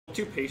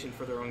Too patient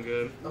for their own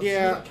good.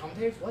 Yeah.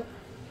 Commentators? What?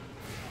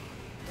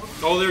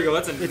 Oh, there we go.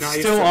 That's a It's nice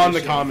still on the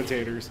submission.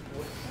 commentators.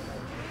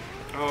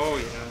 Oh,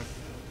 yeah.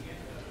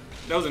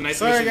 That was a nice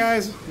Sorry, submission.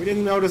 guys. We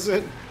didn't notice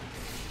it.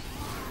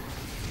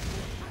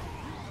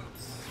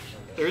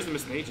 There's the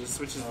Miss Mages,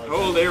 which is...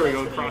 Oh, there we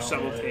go. Cross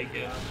shot will take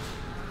it.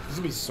 He's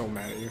gonna be so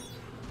mad at you.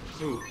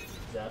 Ooh.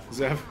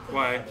 Zeph.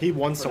 Why? He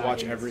wants to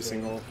watch every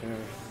single...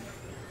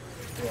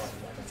 Yeah.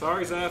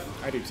 Sorry, Zeph.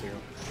 I do too.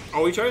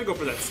 Oh, we tried to go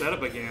for that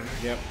setup again.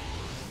 Yep.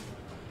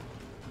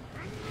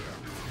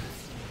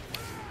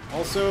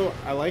 Also,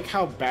 I like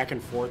how back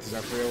and forth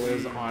Zephyrel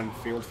is on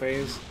field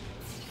phase.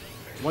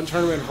 One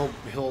tournament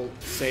he'll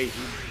say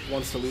he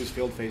wants to lose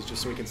field phase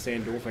just so he can stay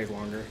in dual phase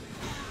longer.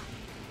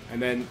 And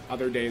then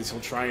other days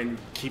he'll try and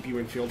keep you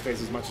in field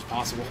phase as much as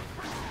possible.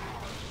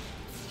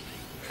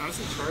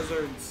 Honestly,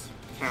 Charizard's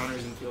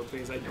counters in field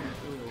phase I don't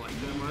really like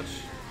that much.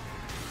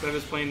 So I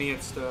was playing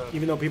against...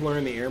 Even though people are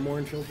in the air more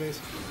in field phase?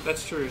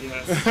 That's true,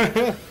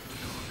 yes.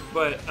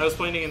 But I was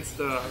playing against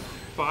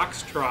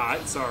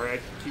Foxtrot. Sorry, I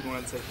keep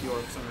wanting to say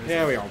Fiora for some reason.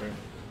 Yeah, we all do.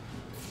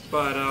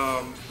 But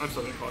I'm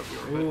still gonna call it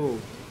Fiora.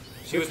 Ooh.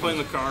 She was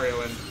playing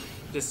Lucario and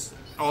just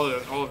all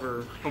of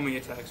her homing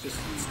attacks just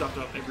stuffed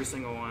up every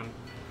single one.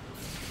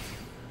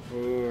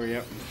 Ooh,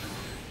 yep.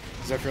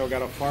 Zephyrel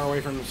got far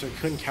away from him, so he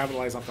couldn't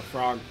capitalize off the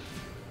frog.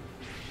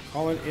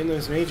 Calling in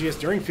this Magius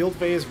during field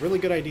phase, really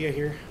good idea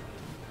here.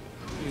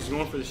 He's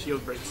going for the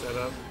shield break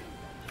setup.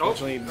 Oh,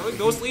 Actually,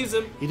 Ghost leaves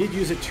him. He did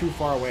use it too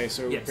far away,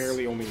 so Yes. it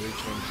barely only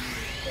reached him.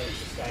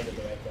 Sky did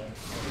the right thing.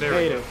 There we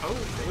Hey, go. Oh,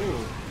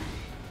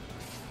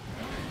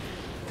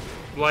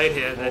 light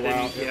hit. That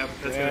wow. didn't. Yep,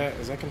 that's Yeah, good.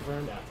 is that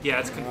confirmed? Yeah,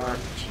 it's confirmed.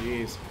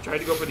 Jeez. Tried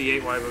to go for the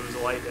 8Y, but it was a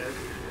light hit.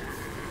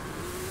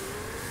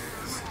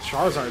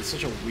 Charizard is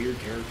such a weird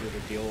character to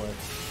deal with.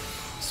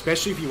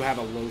 Especially if you have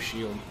a low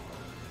shield.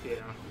 Yeah.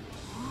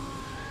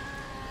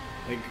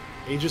 Like,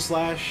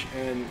 Aegislash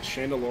and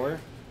Chandelure,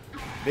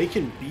 they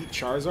can beat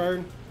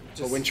Charizard,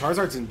 but when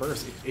Charizard's in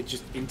burst, it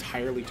just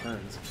entirely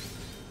turns.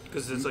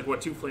 Because it's like, what,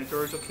 2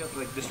 flamethrowers will kill,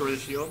 like, destroy the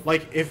shield?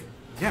 Like,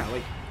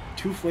 like,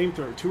 2 or 3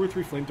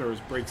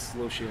 flamethrowers breaks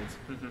low shields.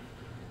 Mm-hmm.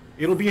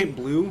 It'll be at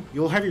blue,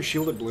 you'll have your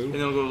shield at blue, And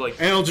it'll go, like,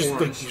 and it'll just,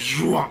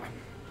 orange.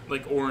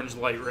 Like orange,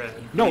 light red.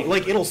 no,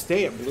 like, it'll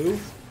stay at blue.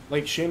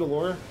 Like,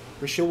 Chandelure,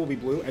 her shield will be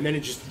blue, and then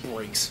it just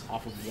breaks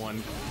off of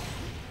 1.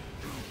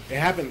 It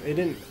happened, it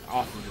didn't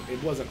off of it.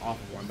 It wasn't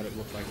off of 1, but it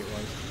looked like it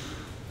was.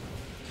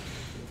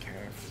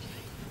 Okay.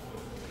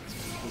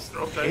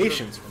 Okay.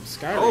 Patience from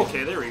SkyRasen. Oh,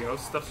 okay, there we go.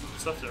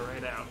 Stuffed it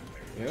right out.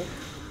 Yep.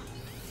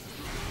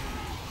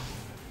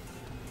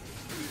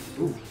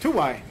 Ooh,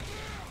 2Y.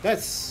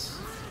 That's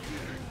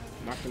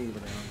knocked him to the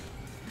ground.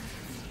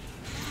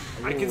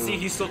 I can see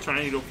he's still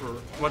trying to go for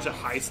a bunch of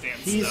high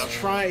stance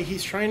stuff.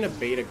 He's trying to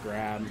bait a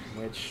grab,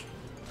 which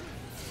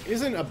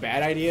isn't a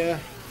bad idea.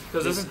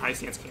 Because doesn't high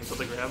stance cancel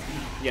the grab?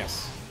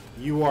 Yes.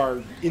 You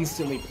are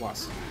instantly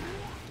plus.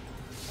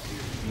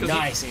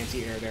 Nice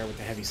anti-air there with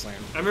the heavy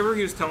slam. I remember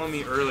he was telling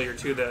me earlier,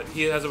 too, that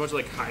he has a bunch of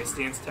like high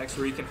stance text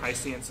where he can high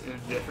stance in a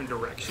different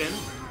direction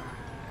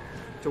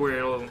to where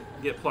it'll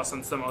get plus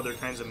on some other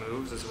kinds of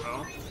moves as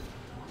well.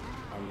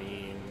 I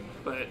mean...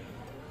 But...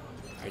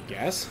 I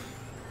guess?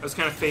 I was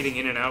kind of fading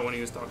in and out when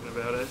he was talking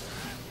about it.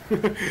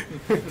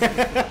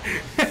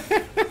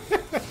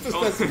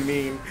 What does that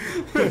mean?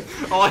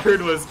 All I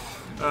heard was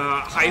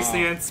high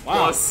stance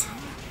plus...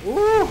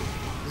 Ooh!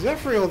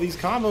 Zephyrel, these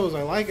combos,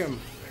 I like them.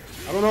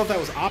 I don't know if that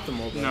was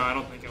optimal, though. No, I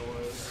don't think it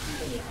was.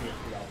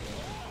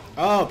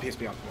 Oh,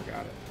 PSP optimal,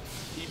 got it.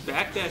 He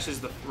backdashes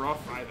the raw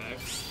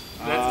 5X.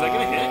 Is that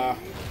gonna hit?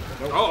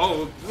 Nope.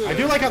 Oh. I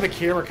do like how the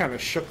camera kind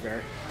of shook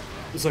there.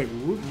 It's like,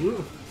 whoop,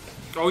 whoop.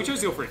 Oh, he chose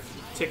to go for a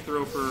tick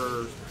throw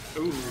for...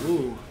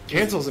 Ooh.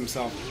 Cancels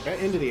himself.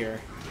 Into the air.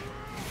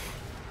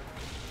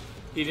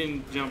 He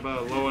didn't jump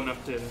low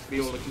enough to be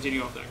able to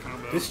continue off that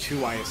combo. This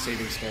 2Y is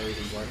saving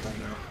SkyRasen's life right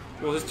now.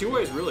 Well, his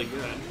 2-way is really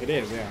good. It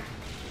is, yeah.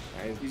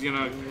 He's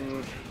gonna...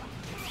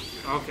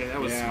 Okay, that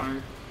was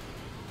smart.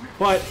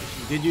 But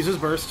he did use his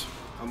burst,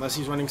 unless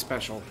he's running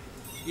special.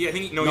 Yeah, I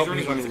think... He's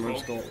running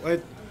whimsical.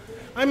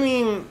 I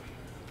mean,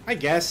 I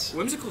guess.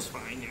 Whimsical's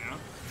fine, yeah.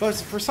 But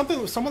for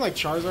someone like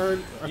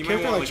Charizard, a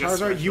character like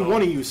Charizard, you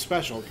want to use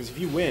special, because if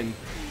you win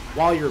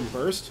while you're in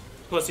burst,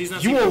 plus he's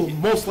not you will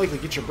most likely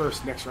get your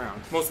burst next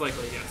round. Most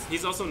likely, yes.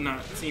 He's also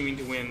not seeming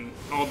to win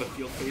all the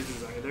field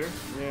phases either.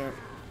 Yeah.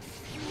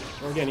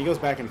 Well, again, he goes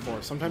back and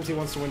forth. Sometimes he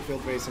wants to win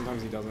field phase,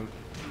 sometimes he doesn't.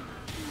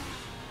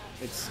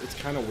 It's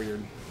kind of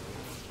weird.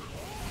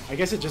 I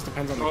guess it just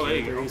depends on the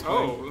character he's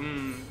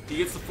playing. He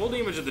gets the full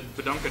damage of the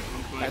Badunka.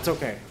 That's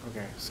okay.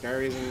 Okay.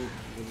 SkyRasen.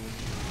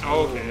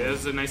 Oh, okay.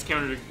 That's a nice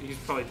counter. He's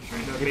probably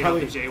trying to bait out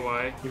the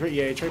JY.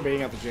 Yeah, he tried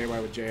baiting out the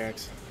JY with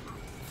JX.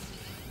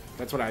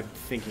 That's what I'm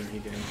thinking he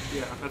did.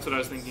 Yeah, that's what I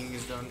was thinking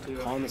he's done too.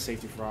 Calling the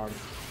safety frog.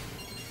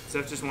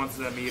 Zeph just wants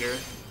that meter.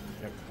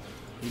 Yep.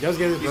 He does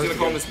get his burst. He's gonna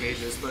call him his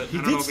mages, but he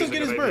I don't know did if still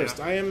get his burst.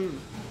 Idea. I am.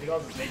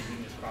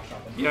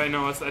 Yeah, I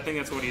know. I think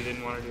that's what he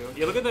didn't want to do.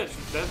 Yeah, look at that.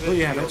 Oh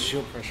yeah, that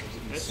shield pressure is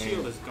That insane.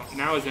 shield is gone.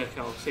 Now he's gonna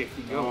tell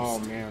safety goes. Oh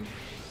man.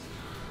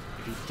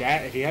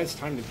 If he has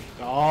time to...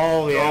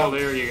 Oh, yeah. Oh,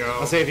 there you go.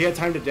 I'll say if he had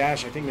time to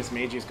dash, I think Miss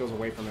Magius goes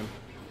away from him.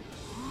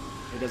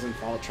 He doesn't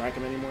follow track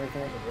him anymore, I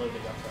think. That's a really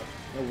big upset.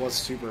 It was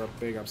super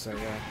big upset,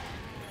 yeah.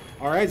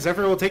 Alright,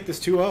 Zephyr will take this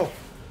 2-0.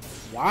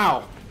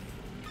 Wow.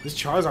 This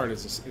Charizard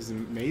is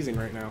amazing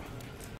right now.